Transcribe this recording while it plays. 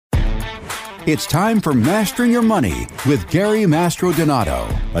It's time for Mastering Your Money with Gary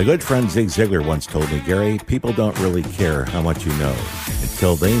Mastrodonato. My good friend Zig Ziglar once told me, Gary, people don't really care how much you know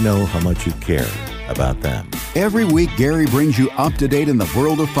until they know how much you care about them. Every week, Gary brings you up to date in the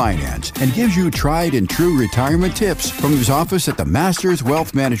world of finance and gives you tried and true retirement tips from his office at the Masters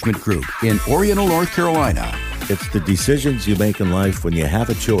Wealth Management Group in Oriental, North Carolina. It's the decisions you make in life when you have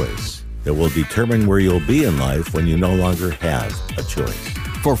a choice that will determine where you'll be in life when you no longer have a choice.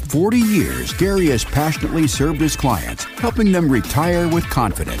 For 40 years, Gary has passionately served his clients, helping them retire with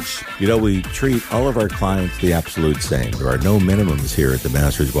confidence. You know, we treat all of our clients the absolute same. There are no minimums here at the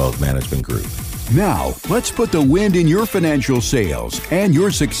Masters Wealth Management Group. Now, let's put the wind in your financial sails and your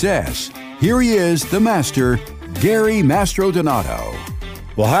success. Here he is, the master, Gary Mastrodonato.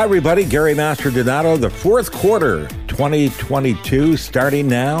 Well, hi, everybody. Gary Mastrodonato, the fourth quarter, 2022, starting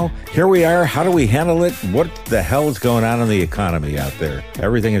now. Here we are. How do we handle it? What the hell is going on in the economy out there?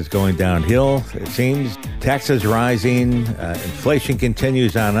 Everything is going downhill, it seems. Taxes rising. Inflation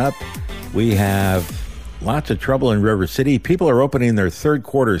continues on up. We have lots of trouble in River City. People are opening their third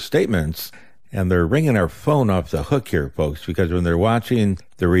quarter statements, and they're ringing our phone off the hook here, folks, because when they're watching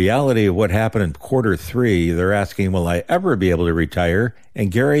the reality of what happened in quarter three, they're asking, will I ever be able to retire? And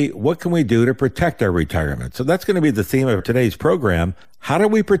Gary, what can we do to protect our retirement? So that's going to be the theme of today's program. How do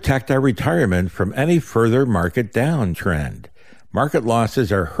we protect our retirement from any further market downtrend? Market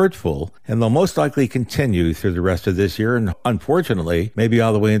losses are hurtful, and they'll most likely continue through the rest of this year, and unfortunately, maybe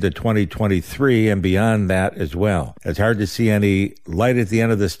all the way into 2023 and beyond that as well. It's hard to see any light at the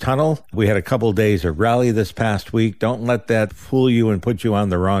end of this tunnel. We had a couple days of rally this past week. Don't let that fool you and put you on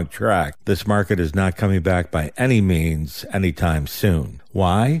the wrong track. This market is not coming back by any means anytime soon.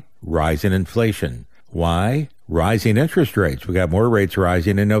 Why? Rising inflation. Why? Rising interest rates. We got more rates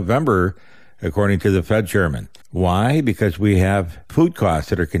rising in November, according to the Fed chairman. Why? Because we have food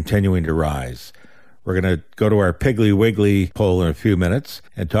costs that are continuing to rise. We're going to go to our Piggly Wiggly poll in a few minutes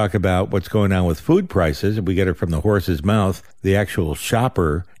and talk about what's going on with food prices. We get it from the horse's mouth, the actual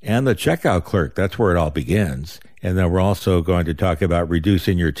shopper, and the checkout clerk. That's where it all begins. And then we're also going to talk about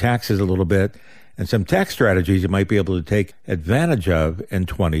reducing your taxes a little bit and some tax strategies you might be able to take advantage of in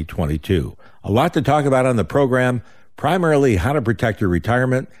 2022. A lot to talk about on the program, primarily how to protect your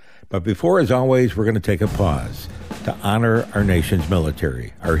retirement. But before, as always, we're going to take a pause to honor our nation's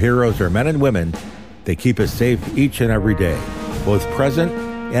military. Our heroes are men and women. They keep us safe each and every day. Both present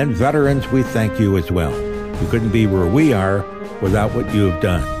and veterans, we thank you as well. We couldn't be where we are without what you have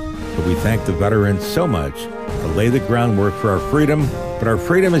done. So we thank the veterans so much to lay the groundwork for our freedom. But our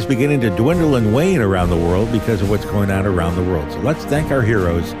freedom is beginning to dwindle and wane around the world because of what's going on around the world. So let's thank our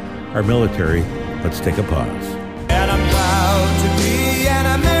heroes, our military. Let's take a pause. And I'm proud to be an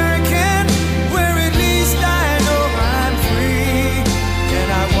American.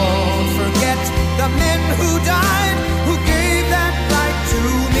 The men who died, who gave that right to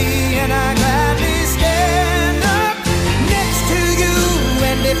me, and I gladly stand up next to you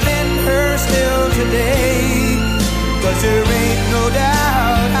and defend her still today, 'cause there ain't no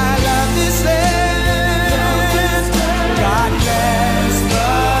doubt I love this land. God bless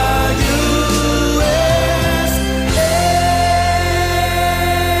the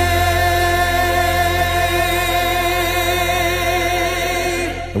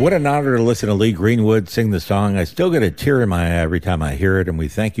What an honor to listen to Lee Greenwood sing the song. I still get a tear in my eye every time I hear it, and we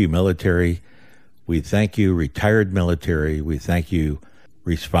thank you, military. We thank you, retired military. We thank you,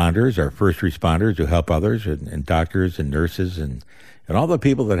 responders, our first responders who help others, and doctors and nurses and all the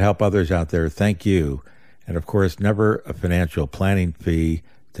people that help others out there. Thank you. And, of course, never a financial planning fee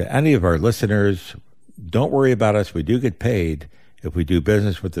to any of our listeners. Don't worry about us. We do get paid. If we do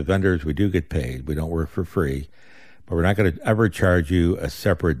business with the vendors, we do get paid. We don't work for free. But we're not going to ever charge you a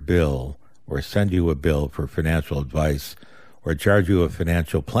separate bill or send you a bill for financial advice or charge you a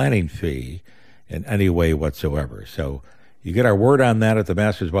financial planning fee in any way whatsoever. So you get our word on that at the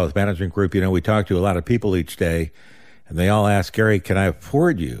Masters Wealth Management Group. You know, we talk to a lot of people each day, and they all ask, Gary, can I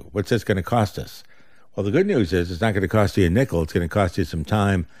afford you? What's this going to cost us? Well, the good news is it's not going to cost you a nickel. It's going to cost you some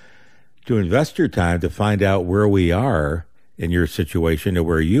time to invest your time to find out where we are in your situation or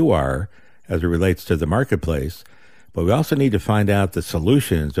where you are as it relates to the marketplace. But we also need to find out the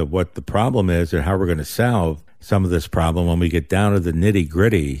solutions of what the problem is and how we're going to solve some of this problem when we get down to the nitty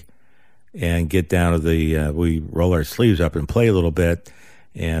gritty and get down to we roll our sleeves up and play a little bit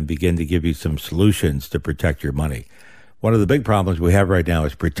and begin to give you some solutions to protect your money. One of the big problems we have right now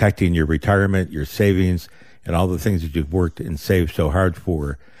is protecting your retirement, your savings, and all the things that you've worked and saved so hard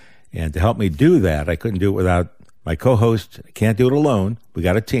for. And to help me do that, I couldn't do it without my co-host. I can't do it alone. We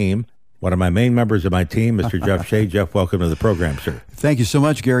got a team. One of my main members of my team, Mr. Jeff Shea. Jeff, welcome to the program, sir. Thank you so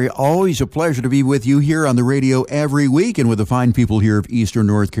much, Gary. Always a pleasure to be with you here on the radio every week and with the fine people here of Eastern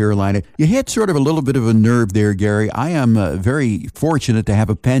North Carolina. You hit sort of a little bit of a nerve there, Gary. I am very fortunate to have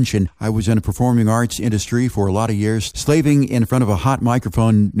a pension. I was in the performing arts industry for a lot of years, slaving in front of a hot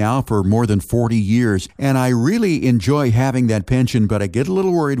microphone now for more than 40 years. And I really enjoy having that pension, but I get a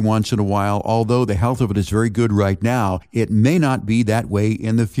little worried once in a while. Although the health of it is very good right now, it may not be that way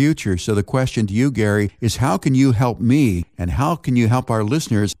in the future. So the question to you, Gary, is how can you help me and how can you help our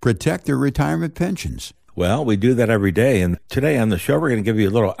listeners protect their retirement pensions? Well, we do that every day. And today on the show, we're going to give you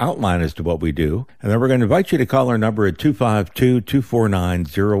a little outline as to what we do. And then we're going to invite you to call our number at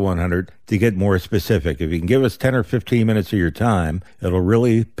 252-249-0100 to get more specific. If you can give us 10 or 15 minutes of your time, it'll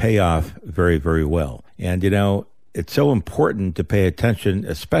really pay off very, very well. And, you know, it's so important to pay attention,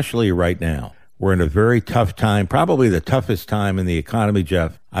 especially right now. We're in a very tough time, probably the toughest time in the economy,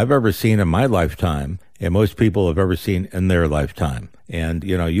 Jeff, I've ever seen in my lifetime, and most people have ever seen in their lifetime. And,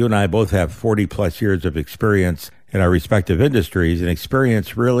 you know, you and I both have 40 plus years of experience in our respective industries, and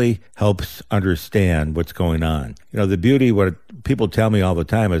experience really helps understand what's going on. You know, the beauty, what people tell me all the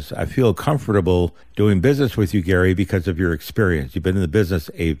time is I feel comfortable doing business with you, Gary, because of your experience. You've been in the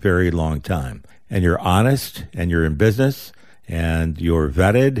business a very long time, and you're honest, and you're in business, and you're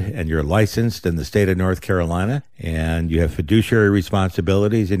vetted and you're licensed in the state of North Carolina, and you have fiduciary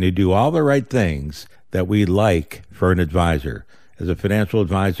responsibilities, and you do all the right things that we like for an advisor. As a financial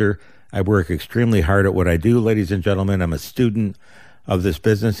advisor, I work extremely hard at what I do, ladies and gentlemen. I'm a student of this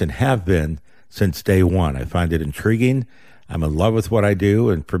business and have been since day one. I find it intriguing. I'm in love with what I do,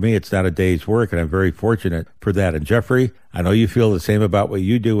 and for me, it's not a day's work, and I'm very fortunate for that. And Jeffrey, I know you feel the same about what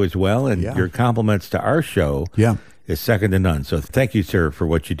you do as well, and your compliments to our show is second to none. So thank you, sir, for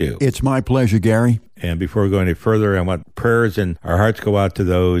what you do. It's my pleasure, Gary. And before we go any further, I want prayers and our hearts go out to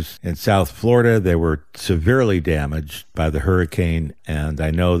those in South Florida. They were severely damaged by the hurricane, and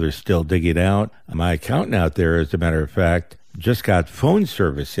I know they're still digging out. My accountant out there, as a matter of fact, just got phone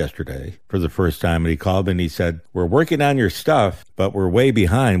service yesterday for the first time, and he called me and he said, we're working on your stuff, but we're way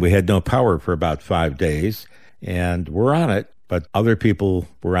behind. We had no power for about 5 days, and we're on it, but other people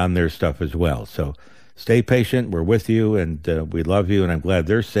were on their stuff as well. So stay patient. We're with you, and we love you, and I'm glad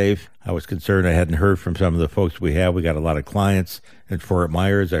they're safe. I was concerned I hadn't heard from some of the folks we have. We got a lot of clients in Fort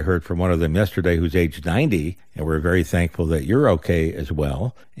Myers. I heard from one of them yesterday who's age 90, and we're very thankful that you're okay as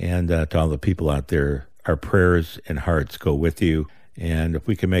well. And to all the people out there, our prayers and hearts go with you. And if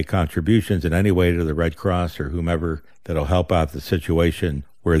we can make contributions in any way to the Red Cross or whomever that'll help out the situation,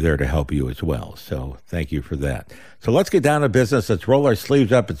 we're there to help you as well. So thank you for that. So let's get down to business. Let's roll our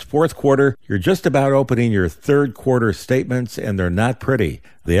sleeves up. It's fourth quarter. You're just about opening your third quarter statements, and they're not pretty.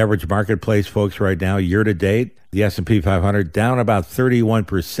 The average marketplace, folks, right now, year to date, the S&P 500 down about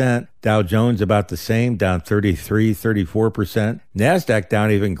 31%. Dow Jones about the same, down 34%. NASDAQ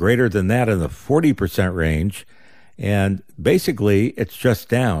down even greater than that in the 40% range. And basically, it's just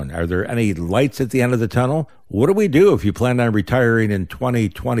down. Are there any lights at the end of the tunnel? What do we do if you plan on retiring in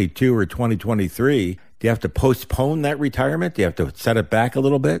 2022 or 2023? Do you have to postpone that retirement? Do you have to set it back a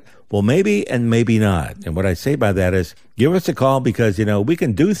little bit? Well, maybe and maybe not. And what I say by that is give us a call because, you know, we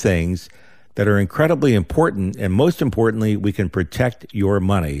can do things that are incredibly important. And most importantly, we can protect your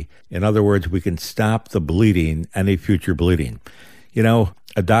money. In other words, we can stop the bleeding, any future bleeding. You know,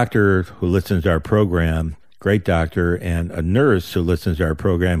 a doctor who listens to our program, great doctor, and a nurse who listens to our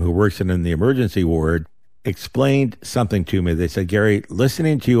program who works in the emergency ward explained something to me. They said, Gary,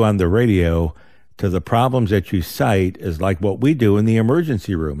 listening to you on the radio to the problems that you cite is like what we do in the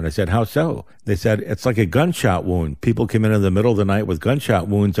emergency room. And I said, how so? They said, it's like a gunshot wound. People come in the middle of the night with gunshot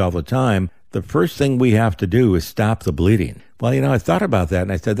wounds all the time. The first thing we have to do is stop the bleeding. Well, you know, I thought about that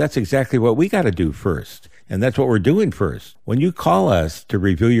and I said, that's exactly what we got to do first. And that's what we're doing first. When you call us to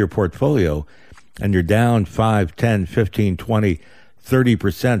review your portfolio and you're down 5, 10, 15, 20,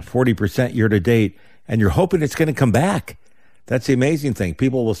 30%, 40% year to date, and you're hoping it's going to come back. That's the amazing thing.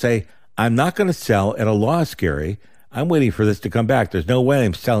 People will say, I'm not going to sell at a loss, Gary. I'm waiting for this to come back. There's no way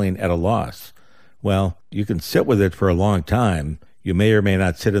I'm selling at a loss. Well, you can sit with it for a long time. You may or may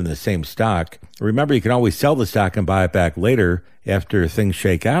not sit in the same stock. Remember, you can always sell the stock and buy it back later after things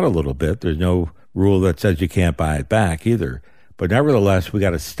shake out a little bit. There's no rule that says you can't buy it back either. But nevertheless, we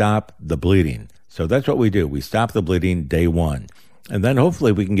got to stop the bleeding. So that's what we do. We stop the bleeding day one. And then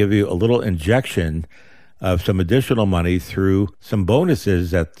hopefully we can give you a little injection of some additional money through some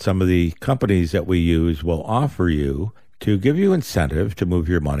bonuses that some of the companies that we use will offer you to give you incentive to move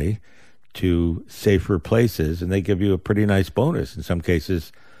your money to safer places. And they give you a pretty nice bonus. In some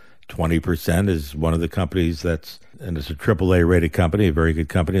cases, 20% is one of the companies and it's a AAA rated company, a very good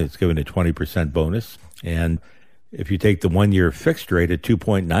company that's giving a 20% bonus. And if you take the 1 year fixed rate at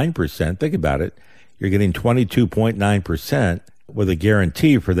 2.9%, think about it, you're getting 22.9% with a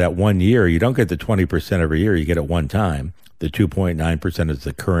guarantee for that 1 year. You don't get the 20% every year, you get it one time. The 2.9% is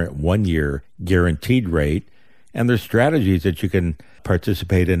the current 1 year guaranteed rate. And there's strategies that you can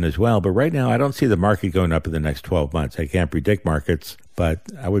participate in as well. But right now, I don't see the market going up in the next 12 months. I can't predict markets, but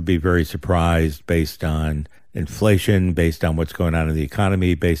I would be very surprised based on inflation, based on what's going on in the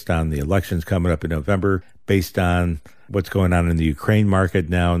economy, based on the elections coming up in November, based on what's going on in the Ukraine market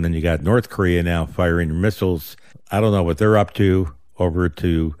now. And then you got North Korea now firing missiles. I don't know what they're up to over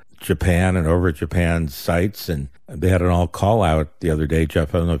to Japan and over at Japan's sites. And they had an all call out the other day,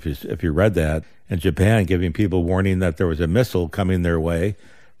 Jeff. I don't know if you read that. In Japan, giving people warning that there was a missile coming their way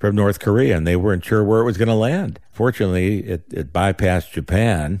from North Korea, and they weren't sure where it was going to land. Fortunately, it bypassed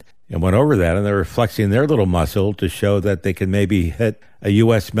Japan and went over that, and they were flexing their little muscle to show that they can maybe hit a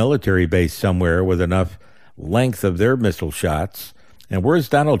U.S. military base somewhere with enough length of their missile shots. And where's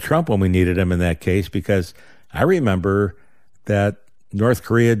Donald Trump when we needed him in that case? Because I remember that North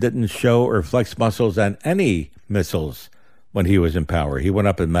Korea didn't show or flex muscles on any missiles when he was in power. He went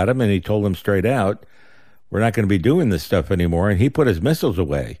up and met him, and he told him straight out, we're not going to be doing this stuff anymore, and he put his missiles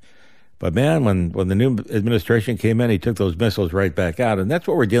away. But man, when the new administration came in, he took those missiles right back out, and that's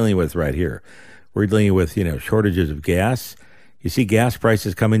what we're dealing with right here. We're dealing with, shortages of gas. You see gas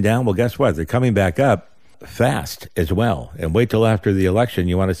prices coming down. Well, guess what? They're coming back up fast as well. And wait till after the election.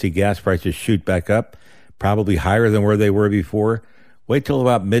 You want to see gas prices shoot back up, probably higher than where they were before. Wait till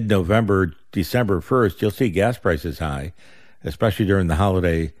about mid-November, December 1st, you'll see gas prices high, especially during the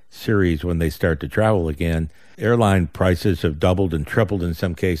holiday series when they start to travel again. Airline prices have doubled and tripled in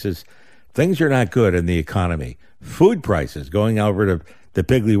some cases. Things are not good in the economy. Food prices going over to the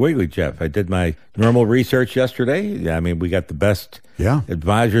Piggly Wiggly, Jeff. I did my normal research yesterday. I mean, we got the best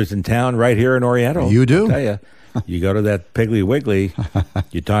advisors in town right here in Oriental. You do? I'll tell you. You go to that Piggly Wiggly,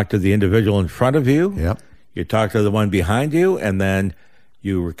 you talk to the individual in front of you, you talk to the one behind you, and then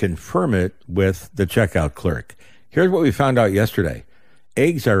you confirm it with the checkout clerk. Here's what we found out yesterday.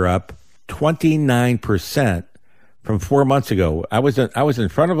 Eggs are up 29% from 4 months ago. I was in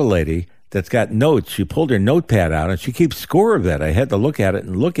front of a lady that's got notes. She pulled her notepad out, and she keeps score of that. I had to look at it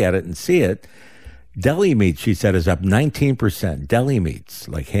and see it. Deli meat, she said, is up 19%. Deli meats,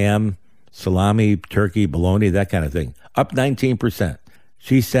 like ham, salami, turkey, bologna, that kind of thing, up 19%.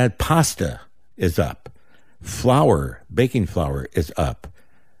 She said pasta is up. Flour, baking flour is up.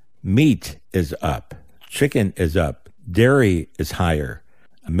 Meat is up. Chicken is up. Dairy is higher.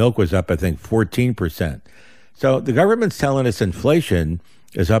 Milk was up, I think, 14%. So the government's telling us inflation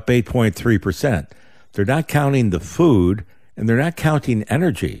is up 8.3%. They're not counting the food, and they're not counting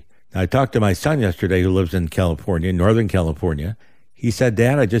energy. Now, I talked to my son yesterday who lives in California, Northern California. He said,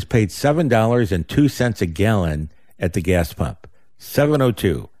 Dad, I just paid $7.02 a gallon at the gas pump.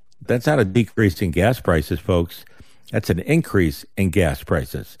 $7.02. That's not a decrease in gas prices, folks. That's an increase in gas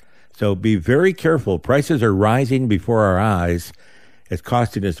prices. So be very careful. Prices are rising before our eyes. It's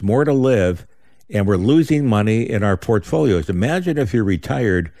costing us more to live, and we're losing money in our portfolios. Imagine if you're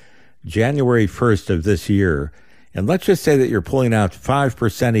retired January 1st of this year, and let's just say that you're pulling out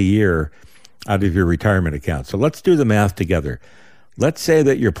 5% a year out of your retirement account. So let's do the math together. Let's say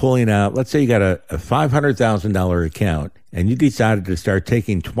that you're pulling out, let's say you got a $500,000 account, and you decided to start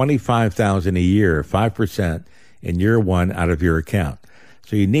taking $25,000 a year, 5% in year one out of your account.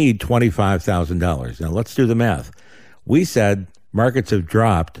 So you need $25,000. Now let's do the math. We said markets have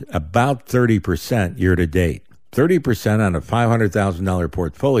dropped about 30% year to date. 30% on a $500,000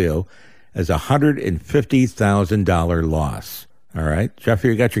 portfolio is a $150,000 loss. All right,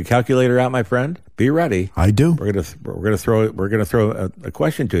 Jeffrey, you got your calculator out, my friend? Be ready. I do. We're gonna throw a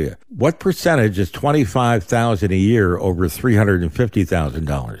question to you. What percentage is $25,000 a year over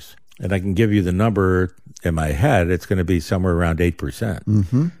 $350,000? And I can give you the number in my head. It's going to be somewhere around 8%.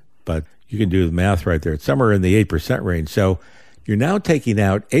 Mm-hmm. But you can do the math right there. It's somewhere in the 8% range. So you're now taking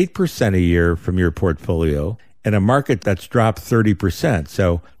out 8% a year from your portfolio in a market that's dropped 30%.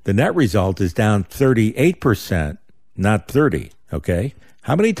 So the net result is down 38%, not 30. Okay.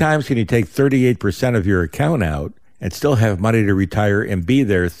 How many times can you take 38% of your account out and still have money to retire and be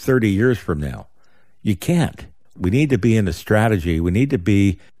there 30 years from now? You can't. We need to be in a strategy. We need to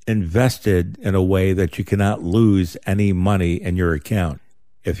be invested in a way that you cannot lose any money in your account.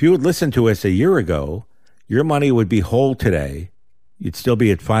 If you would listen to us a year ago, your money would be whole today. You'd still be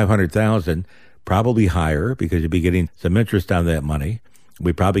at $500,000, probably higher because you'd be getting some interest on that money.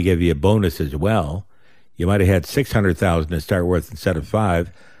 We'd probably give you a bonus as well. You might have had $600,000 to start with instead of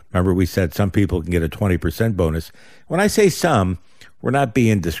 $5,000. Remember, we said some people can get a 20% bonus. When I say some, we're not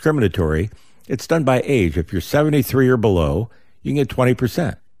being discriminatory. It's done by age. If you're 73 or below, you can get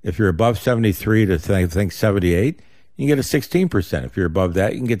 20%. If you're above 73 to think 78, you can get a 16%. If you're above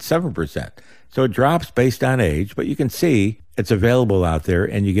that, you can get 7%. So it drops based on age, but you can see it's available out there,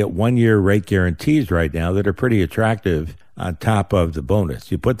 and you get 1-year rate guarantees right now that are pretty attractive on top of the bonus.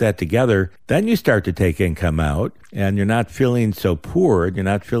 You put that together, then you start to take income out, and you're not feeling so poor, and you're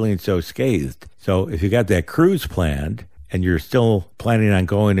not feeling so scathed. So if you got that cruise planned, and you're still planning on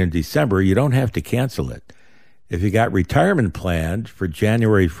going in December, you don't have to cancel it. If you got retirement planned for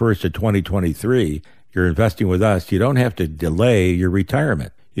January 1st of 2023, you're investing with us, you don't have to delay your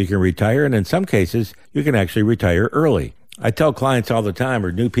retirement. You can retire, and in some cases, you can actually retire early. I tell clients all the time,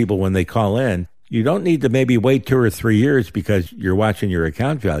 or new people when they call in, you don't need to maybe wait 2 or 3 years because you're watching your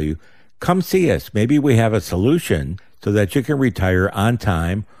account value. Come see us. Maybe we have a solution so that you can retire on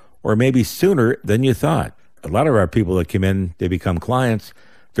time or maybe sooner than you thought. A lot of our people that come in, they become clients,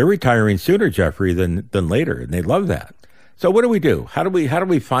 they're retiring sooner, Jeffrey, than later, and they love that. So what do? How do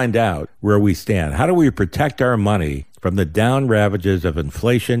we find out where we stand? How do we protect our money from the down ravages of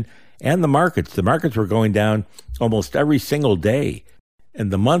inflation and the markets? The markets were going down almost every single day. In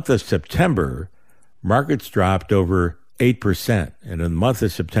the month of September, markets dropped over 8%. And in the month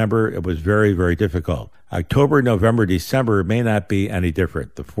of September, it was very, very difficult. October, November, December may not be any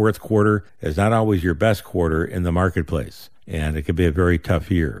different. The fourth quarter is not always your best quarter in the marketplace, and it could be a very tough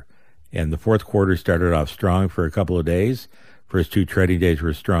year. And the fourth quarter started off strong for a couple of days. First 2 trading days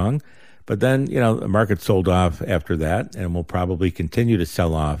were strong. But then, the market sold off after that, and will probably continue to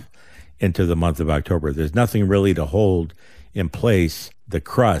sell off into the month of October. There's nothing really to hold in place the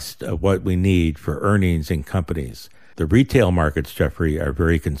crust of what we need for earnings in companies. The retail markets, Jeffrey, are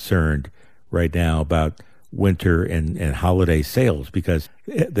very concerned right now about winter and holiday sales because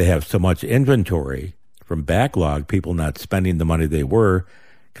they have so much inventory from backlog, people not spending the money they were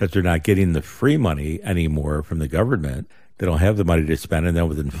because they're not getting the free money anymore from the government. They don't have the money to spend, and then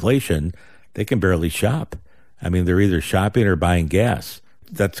with inflation, they can barely shop. I mean, they're either shopping or buying gas.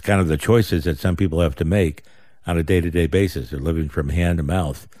 That's kind of the choices that some people have to make on a day-to-day basis. They're living from hand to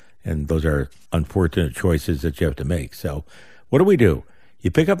mouth, and those are unfortunate choices that you have to make. So what do? You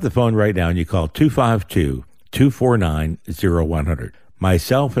pick up the phone right now and you call 252-249-0100.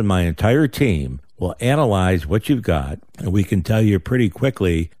 Myself and my entire team will analyze what you've got, and we can tell you pretty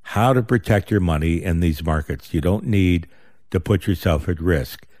quickly how to protect your money in these markets. You don't need to put yourself at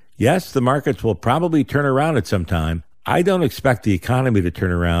risk. Yes, the markets will probably turn around at some time. I don't expect the economy to turn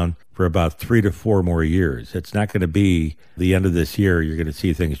around for about 3 to 4 more years. It's not going to be the end of this year. You're going to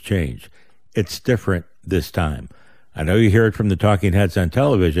see things change. It's different this time. I know you hear it from the talking heads on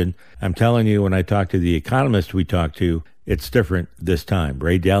television. I'm telling you, when I talk to the economists we talk to, it's different this time.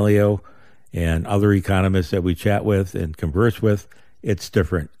 Ray Dalio and other economists that we chat with and converse with, it's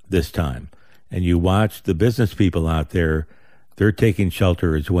different this time. And you watch the business people out there, they're taking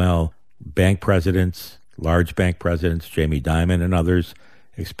shelter as well. Bank presidents, large bank presidents, Jamie Dimon and others,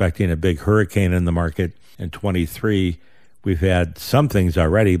 expecting a big hurricane in the market in 23. We've had some things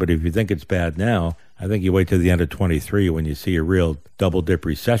already, but if you think it's bad now, I think you wait till the end of 23 when you see a real double-dip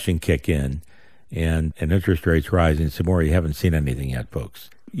recession kick in and interest rates rising some more. You haven't seen anything yet, folks.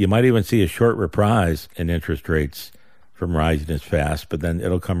 You might even see a short reprise in interest rates from rising as fast, but then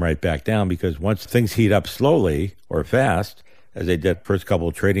it'll come right back down because once things heat up slowly or fast, as they did first couple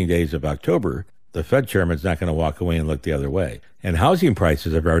of trading days of October, the Fed chairman's not going to walk away and look the other way. And housing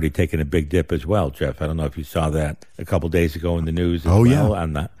prices have already taken a big dip as well, Jeff. I don't know if you saw that a couple of days ago in the news as well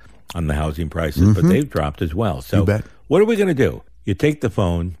on the housing prices, but they've dropped as well. So what are we going to do? You take the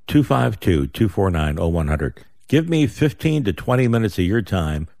phone, 252-249-0100. Give me 15 to 20 minutes of your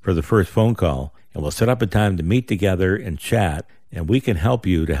time for the first phone call, and we'll set up a time to meet together and chat, and we can help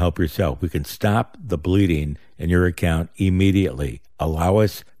you to help yourself. We can stop the bleeding in your account immediately. Allow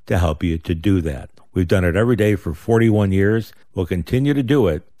us to help you to do that. We've done it every day for 41 years. We'll continue to do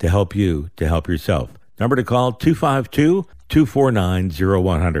it to help you to help yourself. Number to call,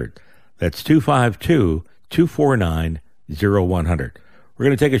 252-249-0100. That's 252-249-0100. We're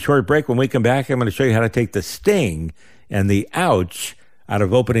going to take a short break. When we come back, I'm going to show you how to take the sting and the ouch out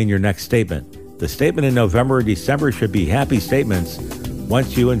of opening your next statement. The statement in November and December should be happy statements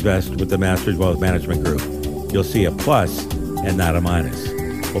once you invest with the Masters Wealth Management Group. You'll see a plus and not a minus.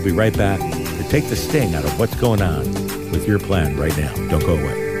 We'll be right back to take the sting out of what's going on with your plan right now. Don't go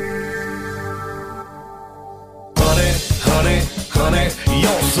away. Honey,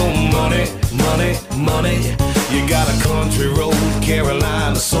 you're so money. You got a country road,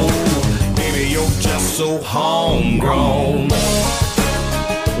 Carolina soul. Baby, you're just so homegrown.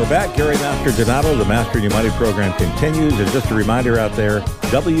 We're back. Gary Master Donato, the Mastering Your Money program continues. And just a reminder out there,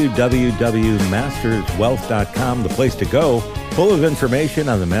 www.masterswealth.com, the place to go. Full of information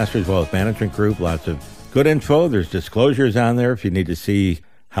on the Masters Wealth Management Group. Lots of good info. There's disclosures on there if you need to see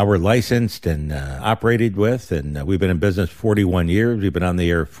how we're licensed and operated with. And we've been in business 41 years. We've been on the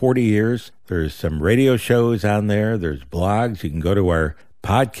air 40 years. There's some radio shows on there. There's blogs. You can go to our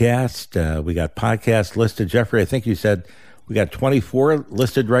podcast. We got podcasts listed. Jeffrey, I think you said we got 24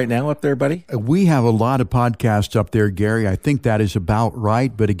 listed right now up there, buddy? We have a lot of podcasts up there, Gary. I think that is about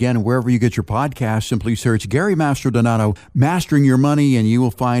right. But again, wherever you get your podcast, simply search Gary Master Donato, Mastering Your Money, and you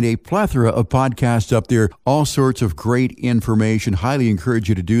will find a plethora of podcasts up there. All sorts of great information. Highly encourage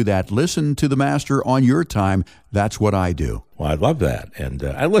you to do that. Listen to the Master on your time. That's what I do. Well, I love that. And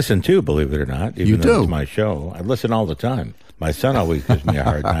I listen too, believe it or not. Even You though do? It's my show. I listen all the time. My son always gives me a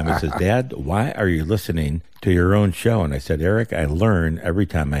hard time. He says, Dad, why are you listening to your own show? And I said, Eric, I learn every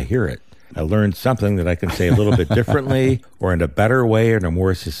time I hear it. I learn something that I can say a little bit differently or in a better way or in a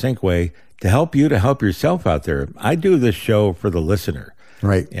more succinct way to help you to help yourself out there. I do this show for the listener.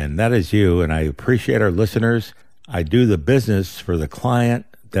 Right. And that is you. And I appreciate our listeners. I do the business for the client.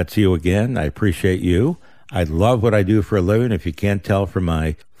 That's you again. I appreciate you. I love what I do for a living. If you can't tell from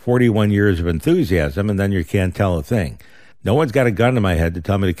my 41 years of enthusiasm, and then you can't tell a thing. No one's got a gun to my head to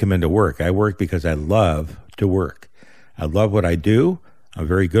tell me to come into work. I work because I love to work. I love what I do. I'm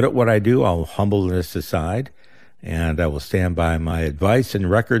very good at what I do. I'll humbleness aside, and I will stand by my advice and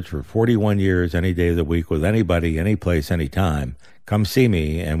records for 41 years, any day of the week, with anybody, any place, any time. Come see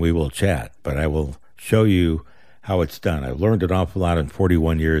me, and we will chat. But I will show you how it's done. I've learned an awful lot in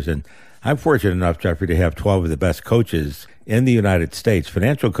 41 years, and I'm fortunate enough, Jeffrey, to have 12 of the best coaches in the United States,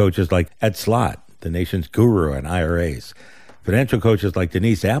 financial coaches like Ed Slott, the nation's guru on IRAs. Financial coaches like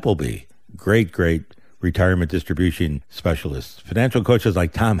Denise Appleby, great retirement distribution specialist. Financial coaches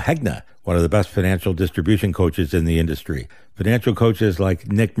like Tom Hegna, one of the best financial distribution coaches in the industry. Financial coaches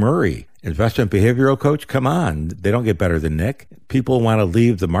like Nick Murray, investment behavioral coach. Come on, they don't get better than Nick. People want to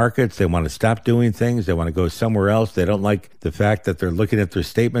leave the markets. They want to stop doing things. They want to go somewhere else. They don't like the fact that they're looking at their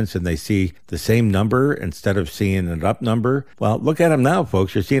statements and they see the same number instead of seeing an up number. Well, look at them now,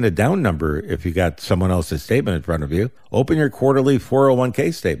 folks. You're seeing a down number if you got someone else's statement in front of you. Open your quarterly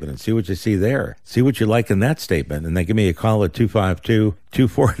 401k statement and see what you see there. See what you like in that statement. And then give me a call at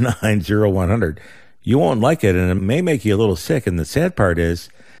 252-249-0100. You won't like it, and it may make you a little sick. And the sad part is,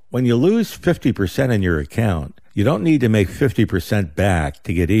 when you lose 50% in your account, you don't need to make 50% back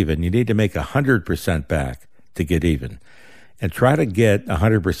to get even. You need to make 100% back to get even. And try to get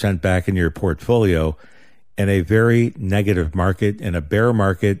 100% back in your portfolio in a very negative market, in a bear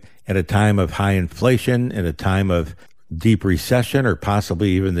market, at a time of high inflation, in a time of deep recession, or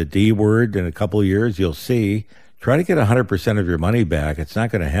possibly even the D word in a couple of years. You'll see. Try to get 100% of your money back. It's not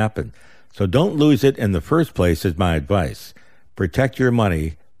going to happen. So don't lose it in the first place is my advice. Protect your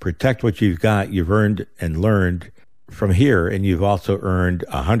money. Protect what you've got. You've earned and learned from here, and you've also earned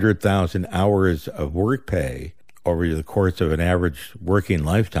 100,000 hours of work pay over the course of an average working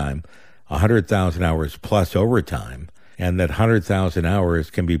lifetime, 100,000 hours plus overtime, and that 100,000 hours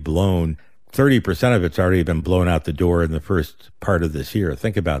can be blown. 30% of it's already been blown out the door in the first part of this year.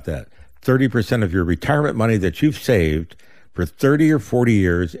 Think about that. 30% of your retirement money that you've saved for 30 or 40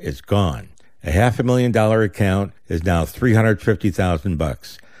 years is gone. A $500,000 account is now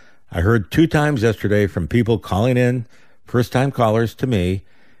 $350,000. I heard 2 times yesterday from people calling in, first-time callers to me,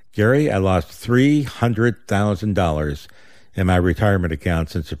 Gary, I lost $300,000 in my retirement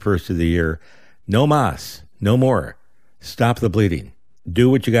account since the first of the year. No mas, no more. Stop the bleeding. Do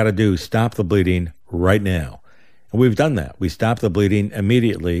what you got to do. Stop the bleeding right now. And we've done that. We stopped the bleeding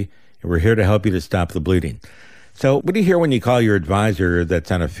immediately, and we're here to help you to stop the bleeding. So what do you hear when you call your advisor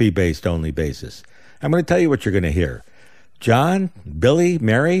that's on a fee-based only basis? I'm going to tell you what you're going to hear. John, Billy,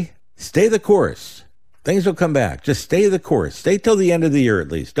 Mary, stay the course. Things will come back. Just stay the course. Stay till the end of the year at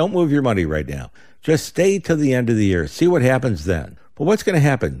least. Don't move your money right now. Just stay till the end of the year. See what happens then. Well, what's going to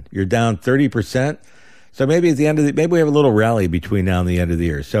happen? You're down 30%. So maybe at the end of maybe we have a little rally between now and the end of the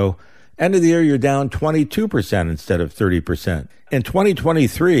year. So end of the year, you're down 22% instead of 30%. In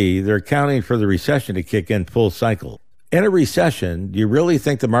 2023, they're counting for the recession to kick in full cycle. In a recession, do you really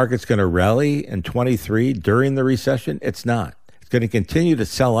think the market's going to rally in 23 during the recession? It's not. It's going to continue to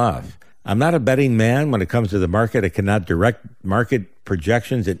sell off. I'm not a betting man when it comes to the market. I cannot direct market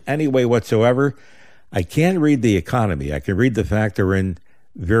projections in any way whatsoever. I can read the economy. I can read the fact that we're in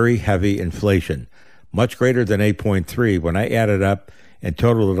very heavy inflation, much greater than 8.3. When I add it up and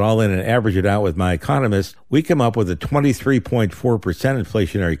total it all in and average it out with my economist, we come up with a 23.4%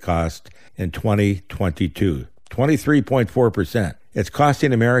 inflationary cost in 2022. 23.4%. It's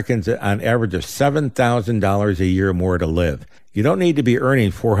costing Americans on average of $7,000 a year more to live. You don't need to be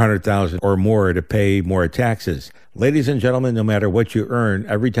earning $400,000 or more to pay more taxes. Ladies and gentlemen, no matter what you earn,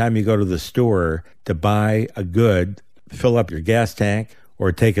 every time you go to the store to buy a good, fill up your gas tank,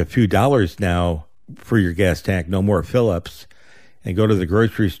 or take a few dollars now for your gas tank, no more fill-ups, and go to the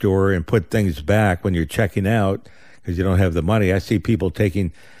grocery store and put things back when you're checking out because you don't have the money. I see people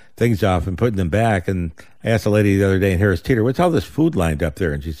taking things off and putting them back. And I asked a lady the other day in Harris Teeter, what's all this food lined up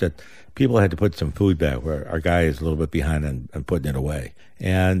there? And she said, people had to put some food back. Where our guy is a little bit behind on putting it away.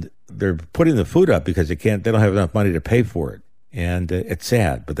 And they're putting the food up because they don't have enough money to pay for it. And it's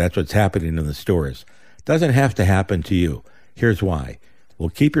sad, but that's what's happening in the stores. It doesn't have to happen to you. Here's why. We'll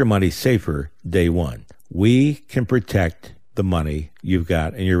keep your money safer day one. We can protect the money you've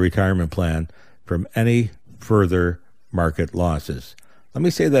got in your retirement plan from any further market losses. Let me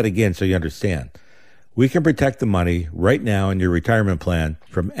say that again so you understand. We can protect the money right now in your retirement plan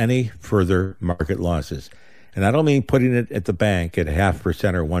from any further market losses. And I don't mean putting it at the bank at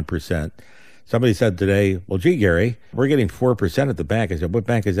 0.5% or 1%. Somebody said today, well, gee, Gary, we're getting 4% at the bank. I said, what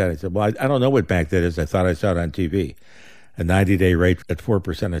bank is that? I said, well, I don't know what bank that is. I thought I saw it on TV. A 90-day rate at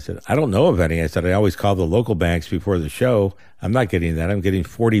 4%. I said, I don't know of any. I said, I always call the local banks before the show. I'm not getting that. I'm getting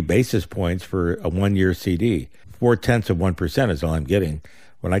 40 basis points for a 1-year CD. 0.4% is all I'm getting.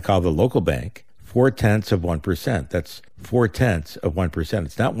 When I call the local bank, 0.4%. That's 0.4%.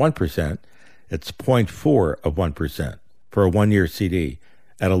 It's not 1%. It's 0.4% for a 1-year CD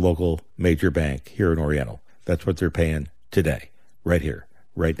at a local major bank here in Oriental. That's what they're paying today, right here,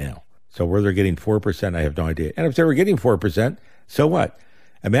 right now. So where they're getting 4%, I have no idea. And if they were getting 4%, so what?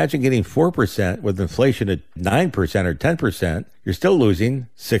 Imagine getting 4% with inflation at 9% or 10%. You're still losing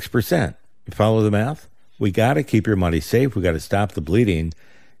 6%. You follow the math? We got to keep your money safe. We got to stop the bleeding.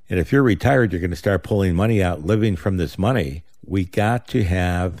 And if you're retired, you're going to start pulling money out, living from this money. We got to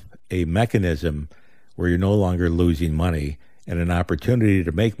have a mechanism where you're no longer losing money and an opportunity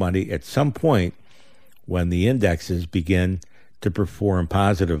to make money at some point when the indexes begin to perform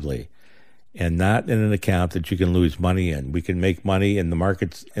positively. And not in an account that you can lose money in. We can make money in the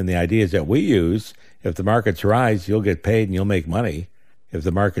markets, and the ideas that we use. If the markets rise, you'll get paid and you'll make money. If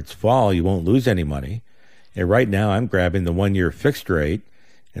the markets fall, you won't lose any money. And right now, I'm grabbing the 1-year fixed rate,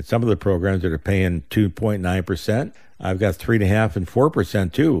 and some of the programs that are paying 2.9%, I've got 3.5% and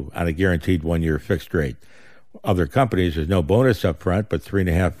 4% too on a guaranteed 1-year fixed rate. Other companies, there's no bonus up front, but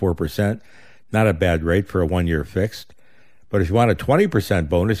 3.5%, 4%, not a bad rate for a 1-year fixed. But if you want a 20%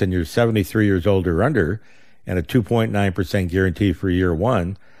 bonus and you're 73 years old or under and a 2.9% guarantee for year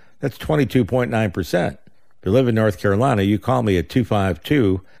one, that's 22.9%. If you live in North Carolina, you call me at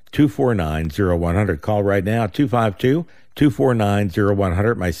 252-249-0100. Call right now,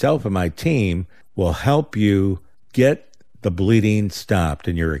 252-249-0100. Myself and my team will help you get the bleeding stopped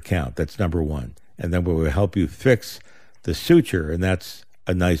in your account. That's number one. And then we will help you fix the suture, and that's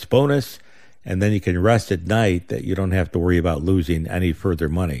a nice bonus. And then you can rest at night that you don't have to worry about losing any further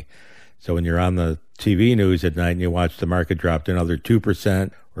money. So when you're on the TV news at night and you watch the market drop to another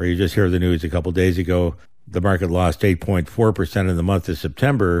 2%, or you just hear the news a couple days ago, the market lost 8.4% in the month of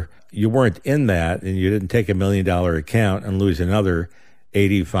September, you weren't in that and you didn't take $1 million account and lose another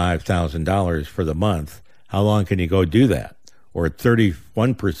 $85,000 for the month. How long can you go do that? Or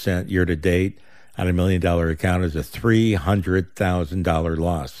 31% year to date on $1 million account is a $300,000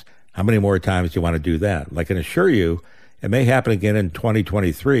 loss. How many more times do you want to do that? I can assure you, it may happen again in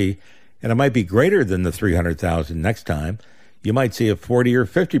 2023, and it might be greater than the $300,000 next time. You might see a 40 or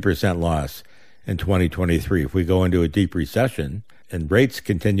 50% loss in 2023 if we go into a deep recession and rates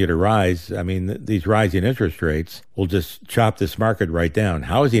continue to rise. I mean, these rising interest rates will just chop this market right down.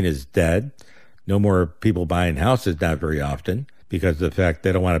 Housing is dead. No more people buying houses, not very often, because of the fact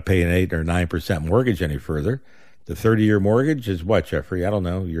they don't want to pay an 8 or 9% mortgage any further. The 30-year mortgage is what, Jeffrey? I don't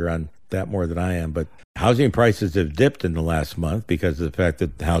know. You're on that more than I am. But housing prices have dipped in the last month because of the fact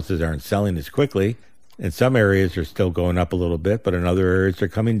that the houses aren't selling as quickly. In some areas, they're still going up a little bit, but in other areas, they're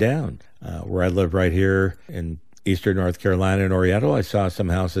coming down. Where I live right here in eastern North Carolina in Oriental, I saw some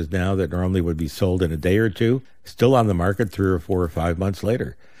houses now that normally would be sold in a day or two, still on the market 3 or 4 or 5 months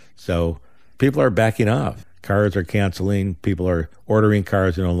later. So people are backing off. Cars are canceling. People are ordering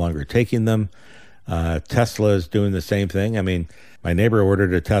cars and no longer taking them. Tesla is doing the same thing. I mean, my neighbor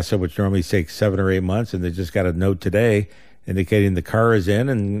ordered a Tesla, which normally takes 7 or 8 months, and they just got a note today indicating the car is in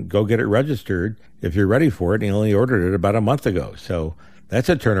and go get it registered if you're ready for it. And he only ordered it about a month ago. So that's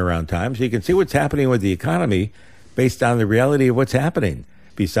a turnaround time. So you can see what's happening with the economy based on the reality of what's happening.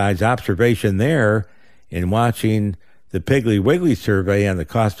 Besides observation there and watching the Piggly Wiggly survey on the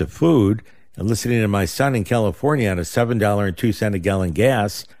cost of food, and listening to my son in California on a $7.02 a gallon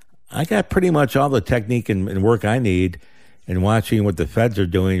gas, I got pretty much all the technique and work I need in watching what the Feds are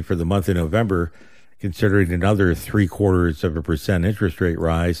doing for the month of November, considering another 0.75% interest rate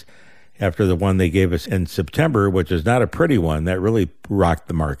rise after the one they gave us in September, which is not a pretty one. That really rocked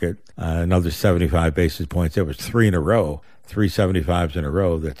the market. Another 75 basis points. That was 3 in a row, 375s in a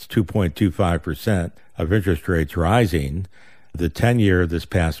row. That's 2.25% of interest rates rising. The 10-year this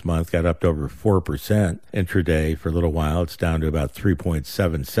past month got up to over 4% intraday for a little while. It's down to about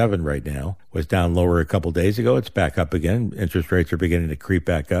 3.77 right now. Was down lower a couple days ago. It's back up again. Interest rates are beginning to creep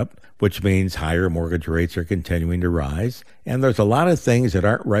back up, which means higher mortgage rates are continuing to rise. And there's a lot of things that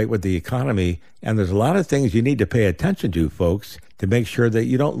aren't right with the economy, and there's a lot of things you need to pay attention to, folks, to make sure that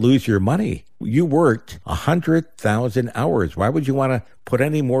you don't lose your money. You worked 100,000 hours. Why would you want to put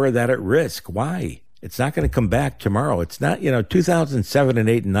any more of that at risk? Why? It's not going to come back tomorrow. It's not, 2007 and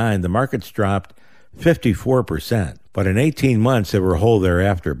 8 and 9, the markets dropped 54%. But in 18 months, they were whole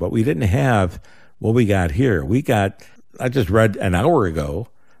thereafter. But we didn't have what we got here. I just read an hour ago,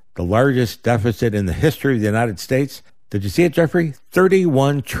 the largest deficit in the history of the United States. Did you see it, Jeffrey?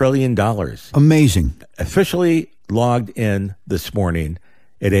 $31 trillion. Amazing. Officially logged in this morning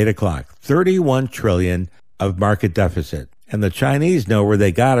at 8 o'clock. $31 trillion of market deficit. And the Chinese know where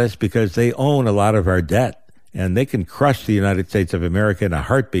they got us because they own a lot of our debt. And they can crush the United States of America in a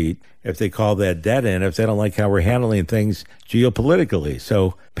heartbeat if they call that debt in, if they don't like how we're handling things geopolitically.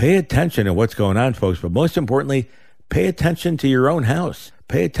 So pay attention to what's going on, folks. But most importantly, pay attention to your own house.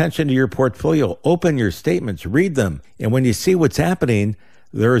 Pay attention to your portfolio. Open your statements. Read them. And when you see what's happening,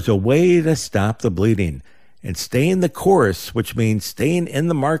 there is a way to stop the bleeding. And staying the course, which means staying in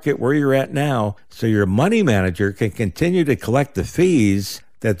the market where you're at now, so your money manager can continue to collect the fees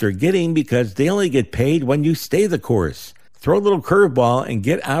that they're getting because they only get paid when you stay the course. Throw a little curveball and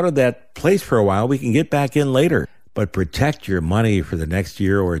get out of that place for a while. We can get back in later. But protect your money for the next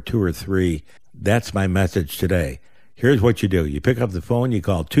year or 2 or 3. That's my message today. Here's what you do. You pick up the phone, you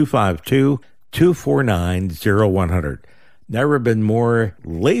call 252-249-0100. Never been more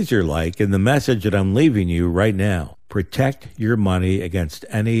laser-like in the message that I'm leaving you right now. Protect your money against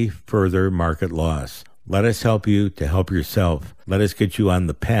any further market loss. Let us help you to help yourself. Let us get you on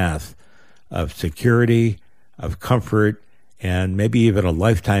the path of security, of comfort, and maybe even a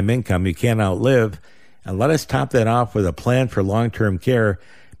lifetime income you can't outlive. And let us top that off with a plan for long-term care,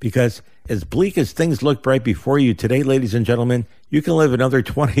 because as bleak as things look right before you today, ladies and gentlemen, you can live another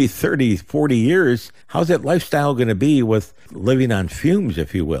 20, 30, 40 years. How's that lifestyle going to be with living on fumes,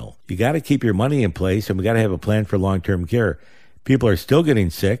 if you will? You got to keep your money in place, and we got to have a plan for long-term care. People are still getting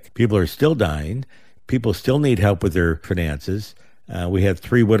sick. People are still dying. People still need help with their finances. We had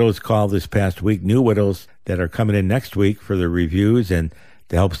 3 widows call this past week, new widows that are coming in next week for their reviews and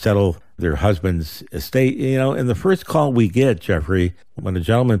to help settle their husband's estate. In the first call we get, Jeffrey, when a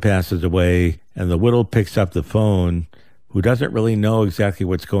gentleman passes away and the widow picks up the phone, who doesn't really know exactly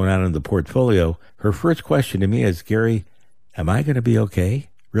what's going on in the portfolio, her first question to me is, Gary, am I going to be okay?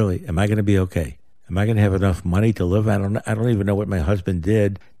 Really, am I going to be okay? Am I going to have enough money to live? I don't even know what my husband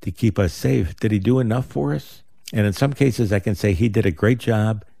did to keep us safe. Did he do enough for us? And in some cases, I can say he did a great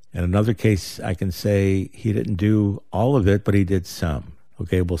job. In another case, I can say he didn't do all of it, but he did some.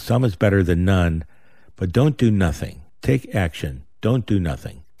 Okay, well, some is better than none, but don't do nothing. Take action. Don't do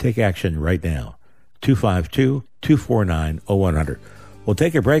nothing. Take action right now. 252-249-0100. We'll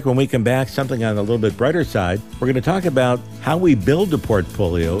take a break. When we come back, something on a little bit brighter side. We're going to talk about how we build a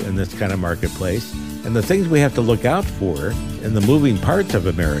portfolio in this kind of marketplace and the things we have to look out for in the moving parts of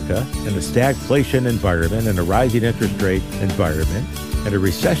America, in the stagflation environment, in a rising interest rate environment, in a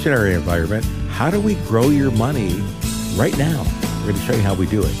recessionary environment. How do we grow your money right now? We're going to show you how we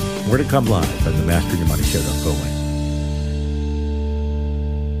do it. We're going to come live on the Mastering Your Money Show. Don't go away.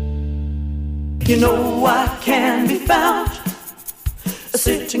 You know I can be found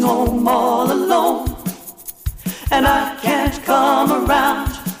sitting home all alone, and I can't come around.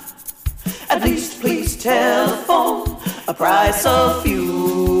 At least please telephone. A price of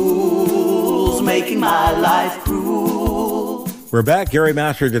fuel's making my life cruel. We're back. Gary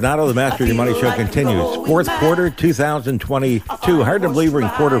Master Donato, the Master of Your Money Show continues. Fourth quarter, 2022. Hard to believe we're in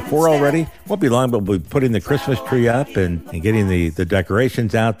quarter 4 already. Won't be long, but we'll be putting the Christmas tree up and getting the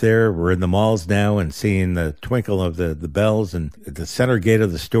decorations out there. We're in the malls now and seeing the twinkle of the bells. And at the center gate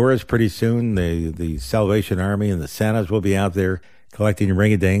of the stores pretty soon, the Salvation Army and the Santas will be out there collecting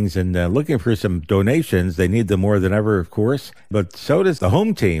ring-a-dings and looking for some donations. They need them more than ever, of course. But so does the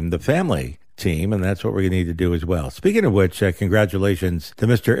home team, the family team, and that's what we're going to need to do as well. Speaking of which, congratulations to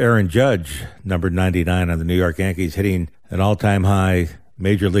Mr. Aaron Judge, number 99 on the New York Yankees, hitting an all-time high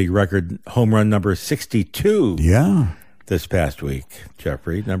Major League record home run number 62 this past week,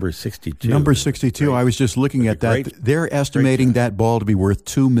 Jeffrey. Number 62. Number 62. I was just looking at that. They're estimating that ball to be worth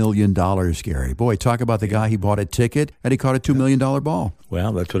 $2 million, Gary. Boy, talk about the guy. He bought a ticket and he caught a $2 million ball.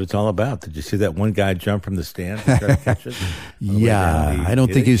 Well, that's what it's all about. Did you see that one guy jump from the stand and try to catch it? Yeah, I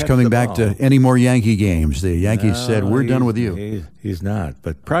don't think he's coming back to any more Yankee games. The Yankees said, we're done with you. He's not,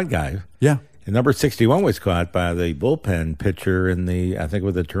 but proud guy. Yeah. And number 61 was caught by the bullpen pitcher in I think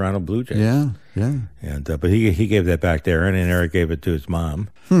with the Toronto Blue Jays. Yeah. And but he gave that back to Aaron, and Eric gave it to his mom.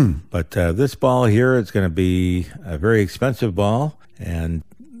 But this ball here is going to be a very expensive ball. And,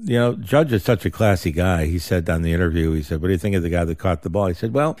 Judge is such a classy guy. He said on the interview, he said, what do you think of the guy that caught the ball? He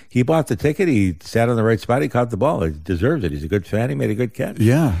said, well, he bought the ticket. He sat on the right spot. He caught the ball. He deserves it. He's a good fan. He made a good catch.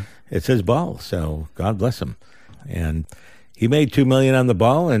 Yeah. It's his ball, so God bless him. And he made $2 million on the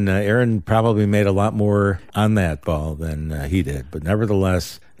ball, and Aaron probably made a lot more on that ball than he did. But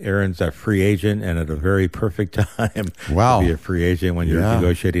nevertheless, Aaron's a free agent, and at a very perfect time to be a free agent when you're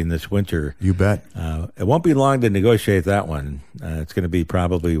negotiating this winter. You bet. It won't be long to negotiate that one. It's going to be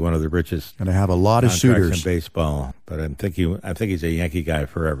probably one of the richest. Going to have a lot of suitors in baseball. But I think he's a Yankee guy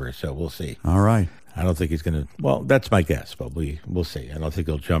forever. So we'll see. All right. I don't think he's going to. Well, that's my guess, but we'll see. I don't think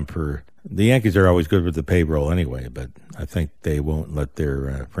he'll jump for. The Yankees are always good with the payroll anyway, but I think they won't let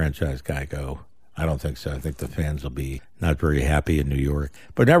their franchise guy go. I don't think so. I think the fans will be not very happy in New York.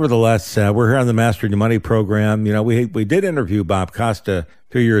 But nevertheless, we're here on the Mastering Your Money program. We did interview Bob Costa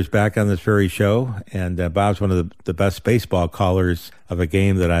a few years back on this very show, and Bob's one of the best baseball callers of a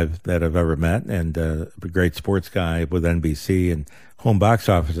game that I've ever met, and a great sports guy with NBC and home box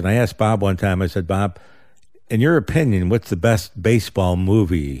office. And I asked Bob one time, I said, Bob, in your opinion, what's the best baseball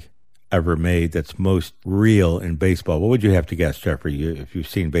movie ever made that's most real in baseball? What would you have to guess, Jeffrey? If you've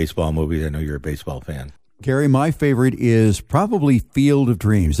seen baseball movies, I know you're a baseball fan. Gary, my favorite is probably Field of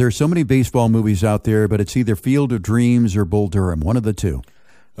Dreams. There are so many baseball movies out there, but it's either Field of Dreams or Bull Durham, one of the two.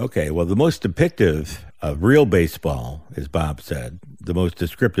 Okay, well, the most depictive of real baseball, as Bob said, the most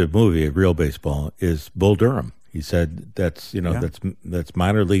descriptive movie of real baseball is Bull Durham. He said that's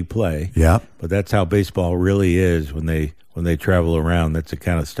minor league play. Yeah. But that's how baseball really is when they travel around. That's the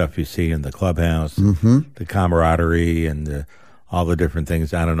kind of stuff you see in the clubhouse, the camaraderie, and all the different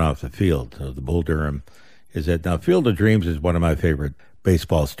things on and off the field. So the Bull Durham is it. Now, Field of Dreams is one of my favorite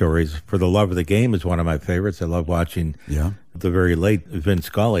baseball stories. For the Love of the Game is one of my favorites. I love watching the very late Vin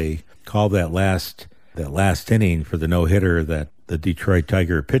Scully call that last inning for the no-hitter that the Detroit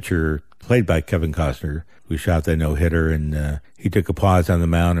Tiger pitcher, played by Kevin Costner, who shot that no-hitter, and he took a pause on the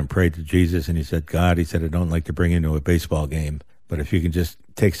mound and prayed to Jesus, and he said, God, he said, I don't like to bring you into a baseball game, but if you can just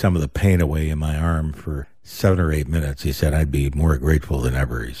take some of the pain away in my arm for 7 or 8 minutes, he said, I'd be more grateful than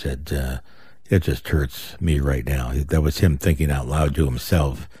ever. He said, it just hurts me right now. That was him thinking out loud to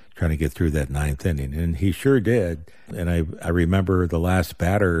himself, trying to get through that 9th inning, and he sure did. And I remember the last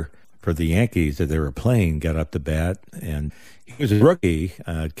batter for the Yankees that they were playing got up to bat, and he was a rookie.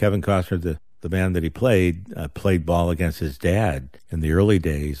 Kevin Costner, the man that he played ball against his dad in the early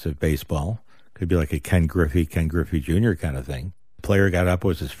days of baseball. Could be like a Ken Griffey Jr. kind of thing. The player got up,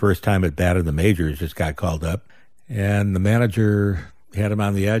 was his first time at bat in the majors, just got called up. And the manager had him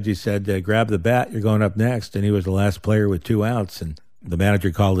on the edge. He said, grab the bat, you're going up next. And he was the last player with 2 outs. And the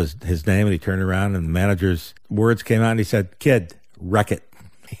manager called his name, and he turned around, and the manager's words came out, and he said, kid, wreck it.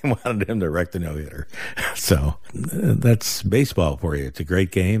 He wanted him to wreck the no-hitter. So that's baseball for you. It's a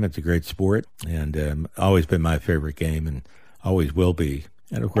great game. It's a great sport, and always been my favorite game and always will be.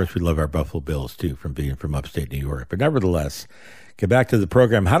 And, of course, we love our Buffalo Bills, too, from being from upstate New York. But nevertheless, get back to the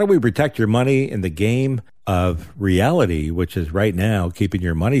program. How do we protect your money in the game of reality, which is right now keeping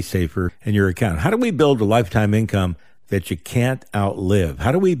your money safer in your account? How do we build a lifetime income that you can't outlive?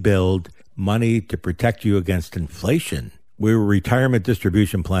 How do we build money to protect you against inflation? We're retirement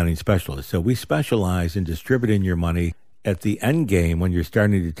distribution planning specialists, so we specialize in distributing your money at the end game when you're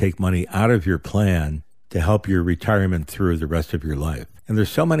starting to take money out of your plan to help your retirement through the rest of your life. And there's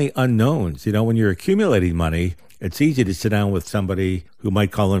so many unknowns. When you're accumulating money, it's easy to sit down with somebody who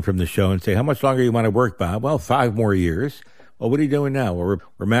might call in from the show and say, how much longer you want to work, Bob? Well, 5 more years. Well, what are you doing now? Well,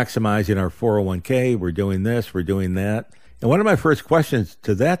 we're maximizing our 401k. We're doing this. We're doing that. And one of my first questions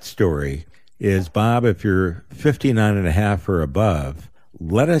to that story is, Bob, if you're 59 and a half or above,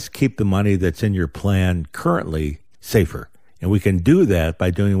 let us keep the money that's in your plan currently safer. And we can do that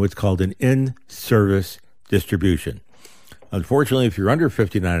by doing what's called an in-service distribution. Unfortunately, if you're under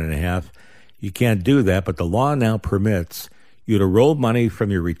 59 and a half, you can't do that, but the law now permits you to roll money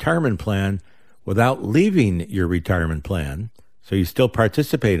from your retirement plan without leaving your retirement plan. So you still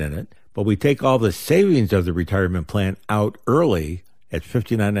participate in it, but we take all the savings of the retirement plan out early at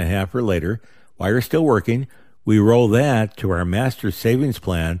 59.5 or later, while you're still working, we roll that to our master savings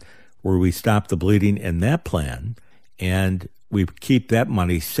plan where we stop the bleeding in that plan, and we keep that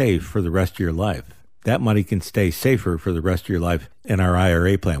money safe for the rest of your life. That money can stay safer for the rest of your life in our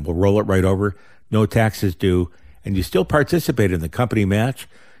IRA plan. We'll roll it right over, no taxes due, and you still participate in the company match.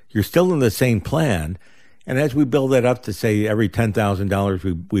 You're still in the same plan. And as we build that up to, say, every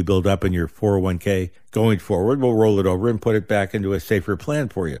 $10,000 we build up in your 401k going forward, we'll roll it over and put it back into a safer plan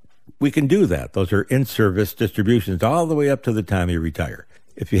for you. We can do that. Those are in-service distributions all the way up to the time you retire.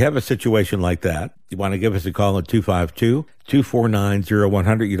 If you have a situation like that, you want to give us a call at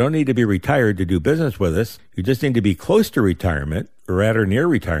 252-249-0100. You don't need to be retired to do business with us. You just need to be close to retirement or at or near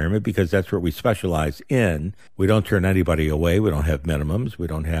retirement, because that's what we specialize in. We don't turn anybody away. We don't have minimums. We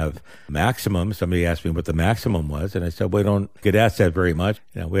don't have maximums. Somebody asked me what the maximum was, and I said, we don't get asked that very much.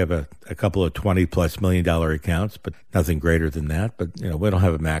 We have a couple of $20+ million accounts, but nothing greater than that. But, we don't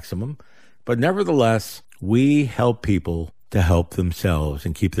have a maximum. But nevertheless, we help people to help themselves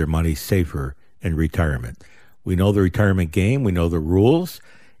and keep their money safer in retirement. We know the retirement game. We know the rules.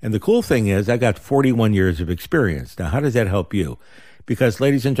 And the cool thing is I got 41 years of experience. Now, how does that help you? Because,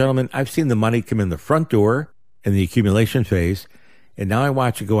 ladies and gentlemen, I've seen the money come in the front door in the accumulation phase, and now I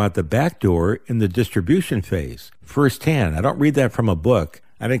watch it go out the back door in the distribution phase firsthand. I don't read that from a book.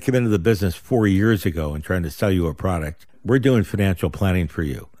 I didn't come into the business 4 years ago and trying to sell you a product. We're doing financial planning for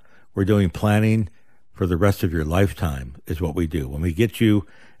you. We're doing planning for the rest of your lifetime is what we do. When we get you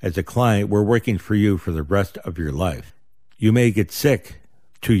as a client, we're working for you for the rest of your life. You may get sick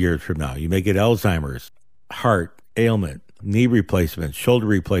 2 years from now. You may get Alzheimer's, heart ailment, knee replacements, shoulder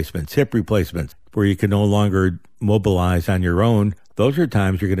replacements, hip replacements, where you can no longer mobilize on your own. Those are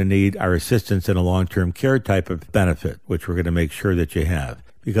times you're going to need our assistance in a long-term care type of benefit, which we're going to make sure that you have.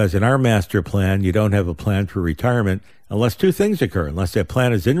 Because in our master plan, you don't have a plan for retirement unless two things occur, unless that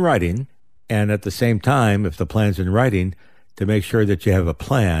plan is in writing, and at the same time, if the plan's in writing, to make sure that you have a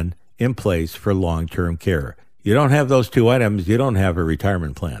plan in place for long-term care. You don't have those two items, you don't have a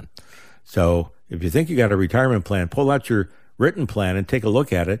retirement plan. So if you think you got a retirement plan, pull out your written plan and take a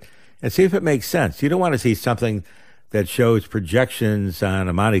look at it and see if it makes sense. You don't want to see something that shows projections on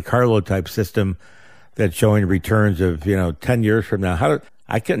a Monte Carlo type system that's showing returns of, 10 years from now.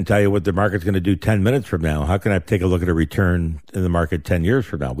 I couldn't tell you what the market's going to do 10 minutes from now. How can I take a look at a return in the market 10 years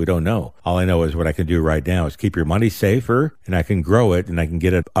from now? We don't know. All I know is what I can do right now is keep your money safer, and I can grow it, and I can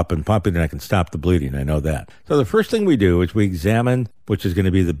get it up and pumping, and I can stop the bleeding. I know that. So the first thing we do is we examine, which is going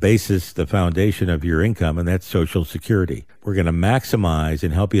to be the basis, the foundation of your income, and that's Social Security. We're going to maximize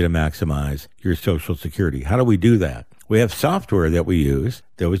and help you to maximize your Social Security. How do we do that? We have software that we use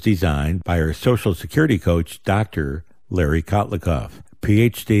that was designed by our Social Security coach, Dr. Larry Kotlikoff.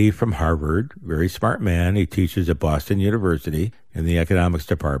 PhD from Harvard, very smart man. He teaches at Boston University in the economics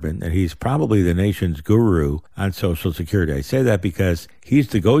department, and he's probably the nation's guru on Social Security. I say that because he's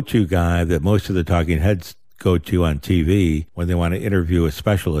the go-to guy that most of the talking heads go to on TV when they want to interview a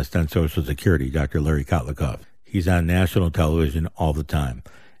specialist on Social Security, Dr. Larry Kotlikoff. He's on national television all the time,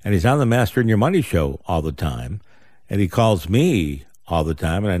 and he's on the Master in Your Money show all the time, and he calls me all the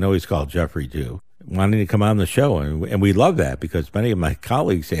time, and I know he's called Jeffrey too, wanting to come on the show. And we love that because many of my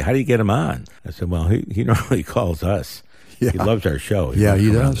colleagues say, how do you get him on? I said, well, he normally calls us. Yeah. He loves our show. He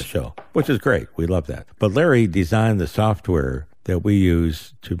does. On the show, which is great. We love that. But Larry designed the software that we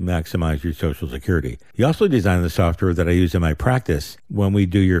use to maximize your Social Security. He also designed the software that I use in my practice when we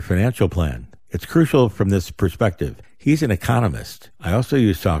do your financial plan. It's crucial from this perspective. He's an economist. I also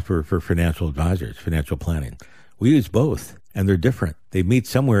use software for financial advisors, financial planning. We use both, and they're different. They meet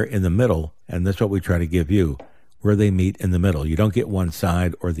somewhere in the middle, and that's what we try to give you, where they meet in the middle. You don't get one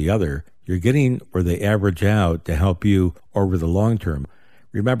side or the other. You're getting where they average out to help you over the long term.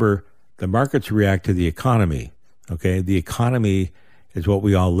 Remember, the markets react to the economy, okay? The economy is what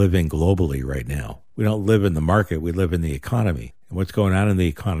we all live in globally right now. We don't live in the market. We live in the economy. And what's going on in the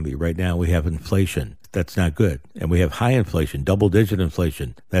economy right now, we have inflation. That's not good. And we have high inflation, double-digit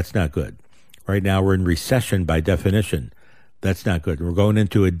inflation. That's not good. Right now, we're in recession by definition. That's not good. We're going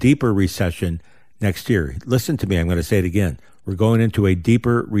into a deeper recession next year. Listen to me. I'm going to say it again. We're going into a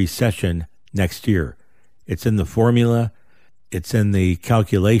deeper recession next year. It's in the formula. It's in the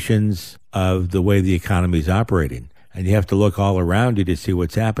calculations of the way the economy is operating. And you have to look all around you to see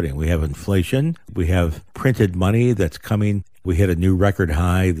what's happening. We have inflation. We have printed money that's coming. We hit a new record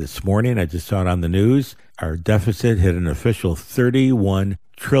high this morning. I just saw it on the news. Our deficit hit an official $31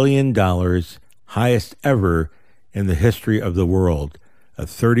 trillion, highest ever in the history of the world, a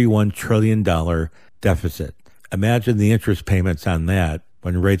 $31 trillion deficit. Imagine the interest payments on that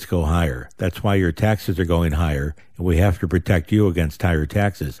when rates go higher. That's why your taxes are going higher, and we have to protect you against higher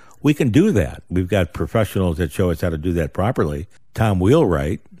taxes. We can do that. We've got professionals that show us how to do that properly. Tom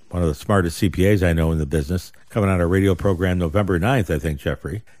Wheelwright, one of the smartest CPAs I know in the business, coming on our radio program November 9th, I think,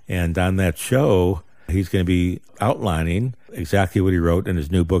 Jeffrey. And on that show, he's going to be outlining exactly what he wrote in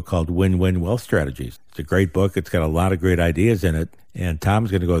his new book called Win-Win Wealth Strategies. It's a great book. It's got a lot of great ideas in it. And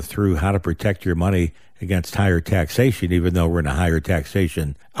Tom's going to go through how to protect your money against higher taxation, even though we're in a higher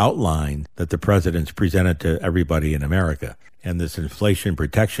taxation outline that the president's presented to everybody in America. And this inflation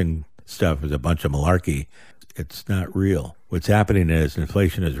protection stuff is a bunch of malarkey. It's not real. What's happening is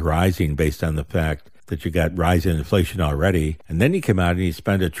inflation is rising based on the fact that you got rising inflation already. And then you come out and you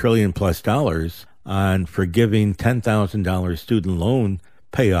spend $1 trillion+ on forgiving $10,000 student loan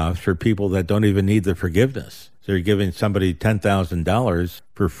payoffs for people that don't even need the forgiveness. So you're giving somebody $10,000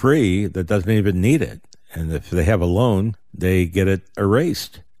 for free that doesn't even need it. And if they have a loan, they get it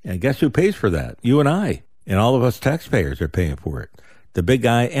erased. And guess who pays for that? You and I. And all of us taxpayers are paying for it. The big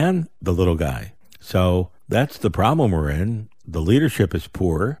guy and the little guy. So that's the problem we're in. The leadership is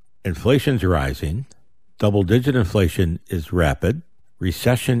poor. Inflation's rising. Double-digit inflation is rapid.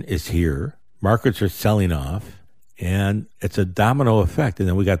 Recession is here. Markets are selling off. And it's a domino effect. And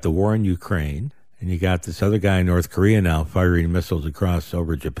then we got the war in Ukraine. And you got this other guy in North Korea now firing missiles across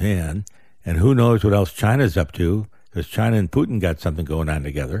over Japan. And who knows what else China's up to, because China and Putin got something going on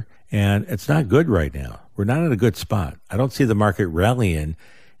together. And it's not good right now. We're not in a good spot. I don't see the market rallying.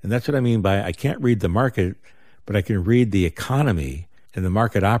 And that's what I mean by I can't read the market, but I can read the economy. And the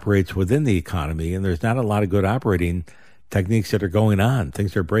market operates within the economy. And there's not a lot of good operating techniques that are going on.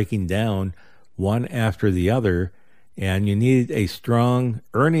 Things are breaking down one after the other. And you need a strong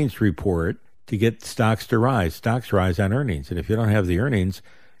earnings report to get stocks to rise. Stocks rise on earnings. And if you don't have the earnings,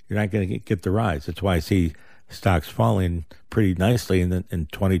 you're not going to get the rise. That's why I see stocks falling pretty nicely in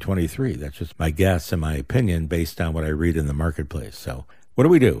 2023. That's just my guess and my opinion based on what I read in the marketplace. So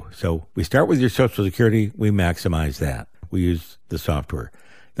what do? So we start with your Social Security. We maximize that. We use the software.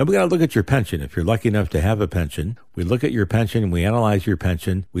 Then we got to look at your pension. If you're lucky enough to have a pension, we look at your pension, we analyze your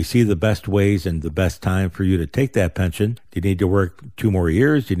pension. We see the best ways and the best time for you to take that pension. Do you need to work 2 more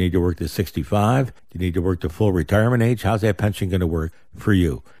years? Do you need to work to 65? Do you need to work to full retirement age? How's that pension going to work for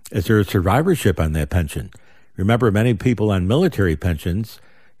you? Is there a survivorship on that pension? Remember, many people on military pensions,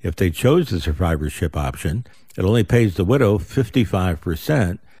 if they chose the survivorship option, it only pays the widow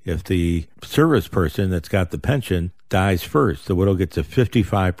 55%. If the service person that's got the pension dies first, the widow gets a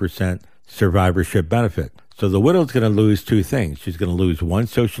 55% survivorship benefit. So the widow's going to lose 2 things. She's going to lose 1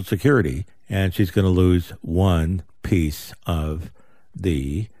 Social Security, and she's going to lose 1 piece of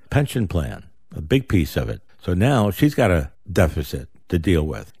the pension plan, a big piece of it. So now she's got a deficit to deal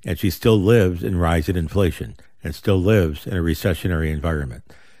with, and she still lives in rising inflation, and still lives in a recessionary environment,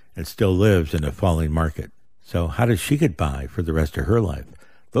 and still lives in a falling market. So how does she get by for the rest of her life?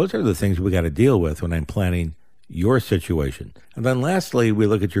 Those are the things we got to deal with when I'm planning your situation. And then lastly, we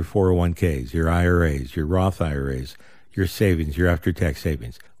look at your 401ks, your IRAs, your Roth IRAs, your savings, your after-tax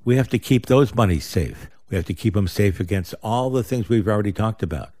savings. We have to keep those monies safe. We have to keep them safe against all the things we've already talked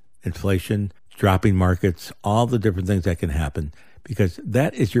about. Inflation, dropping markets, all the different things that can happen, because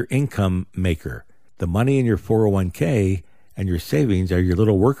that is your income maker. The money in your 401k and your savings are your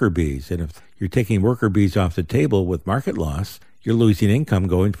little worker bees. And if you're taking worker bees off the table with market loss, you're losing income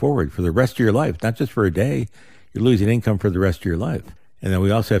going forward for the rest of your life, not just for a day. You're losing income for the rest of your life. And then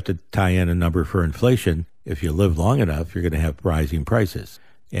we also have to tie in a number for inflation. If you live long enough, you're going to have rising prices.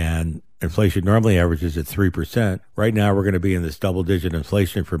 And inflation normally averages at 3%. Right now, we're going to be in this double-digit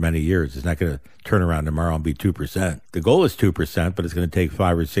inflation for many years. It's not going to turn around tomorrow and be 2%. The goal is 2%, but it's going to take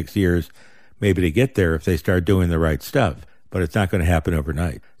 5 or 6 years maybe to get there if they start doing the right stuff. But it's not going to happen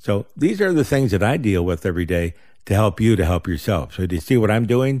overnight. So these are the things that I deal with every day to help you to help yourself. So do you see what I'm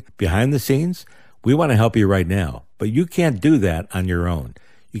doing behind the scenes? We want to help you right now, but you can't do that on your own.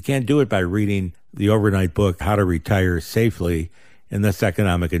 You can't do it by reading the overnight book, How to Retire Safely in This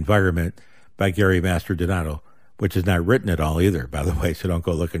Economic Environment by Gary Masterdonato, which is not written at all either, by the way, so don't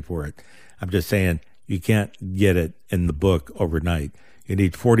go looking for it. I'm just saying you can't get it in the book overnight. You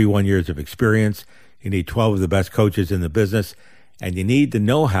need 41 years of experience. You need 12 of the best coaches in the business, and you need the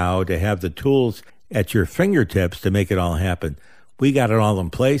know-how to have the tools at your fingertips to make it all happen. We got it all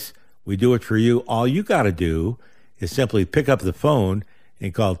in place. We do it for you. All you got to do is simply pick up the phone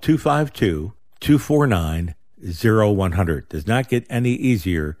and call 252-249-0100. Does not get any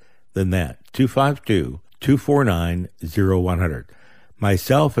easier than that. 252-249-0100.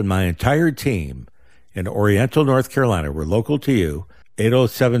 Myself and my entire team in Oriental, North Carolina, we're local to you,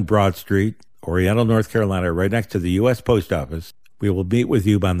 807 Broad Street, Oriental, North Carolina, right next to the U.S. Post Office. We will meet with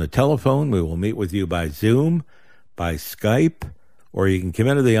you on the telephone. We will meet with you by Zoom, by Skype, or you can come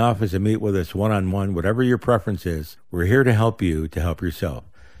into the office and meet with us one-on-one, whatever your preference is. We're here to help you to help yourself.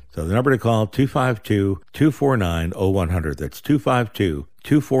 So the number to call, 252-249-0100. That's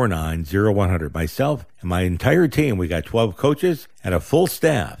 252-249-0100. Myself and my entire team, we got 12 coaches and a full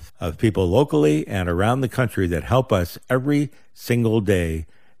staff of people locally and around the country that help us every single day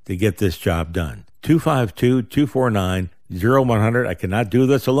to get this job done. 252-249-0100. I cannot do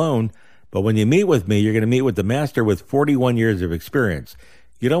this alone, but when you meet with me, you're going to meet with the master with 41 years of experience.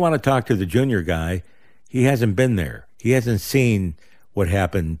 You don't want to talk to the junior guy. He hasn't been there. He hasn't seen what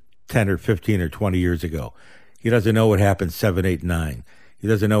happened 10 or 15 or 20 years ago. He doesn't know what happened 7, 8, 9. He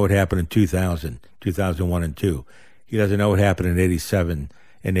doesn't know what happened in 2000, 2001 and 2. He doesn't know what happened in 87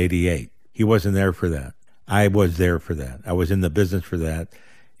 and 88. He wasn't there for that. I was there for that. I was in the business for that,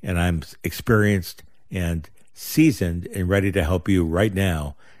 and I'm experienced and seasoned and ready to help you right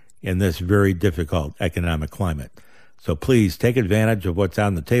now in this very difficult economic climate. So please take advantage of what's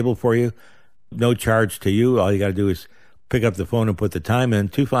on the table for you. No charge to you. All you got to do is pick up the phone and put the time in,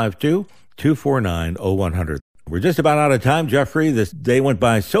 252-249-0100. We're just about out of time, Jeffrey. This day went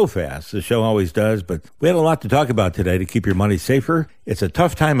by so fast. The show always does, but we had a lot to talk about today to keep your money safer. It's a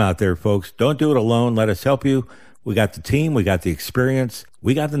tough time out there, folks. Don't do it alone. Let us help you. We got the team. We got the experience.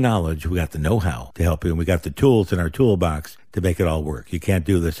 We got the knowledge. We got the know-how to help you. And we got the tools in our toolbox to make it all work. You can't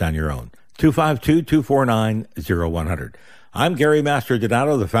do this on your own. 252-249-0100. I'm Gary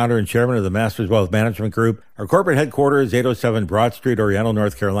Masterdonato, the founder and chairman of the Masters Wealth Management Group. Our corporate headquarters, 807 Broad Street, Oriental,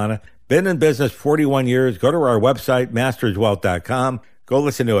 North Carolina. Been in business 41 years. Go to our website, masterswealth.com. Go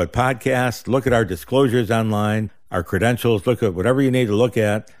listen to a podcast. Look at our disclosures online, our credentials. Look at whatever you need to look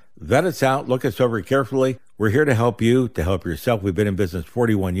at. Vet us out. Look us over carefully. We're here to help you, to help yourself. We've been in business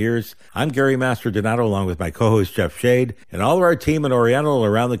 41 years. I'm Gary Masterdonato, along with my co-host Jeff Shade, and all of our team in Oriental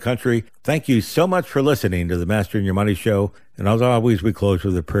around the country. Thank you so much for listening to the Mastering Your Money Show. And as always, we close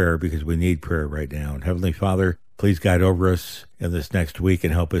with a prayer because we need prayer right now. And Heavenly Father, please guide over us in this next week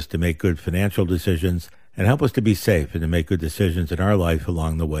and help us to make good financial decisions and help us to be safe and to make good decisions in our life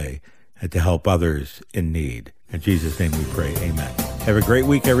along the way and to help others in need. In Jesus' name we pray. Amen. Have a great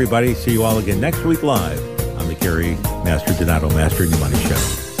week, everybody. See you all again next week live on the Gary Masterdonato Mastering Your Money Show.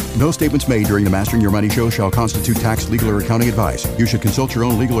 No statements made during the Mastering Your Money Show shall constitute tax, legal, or accounting advice. You should consult your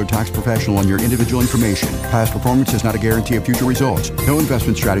own legal or tax professional on your individual information. Past performance is not a guarantee of future results. No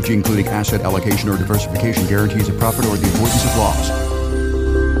investment strategy, including asset allocation or diversification, guarantees a profit or the avoidance of loss.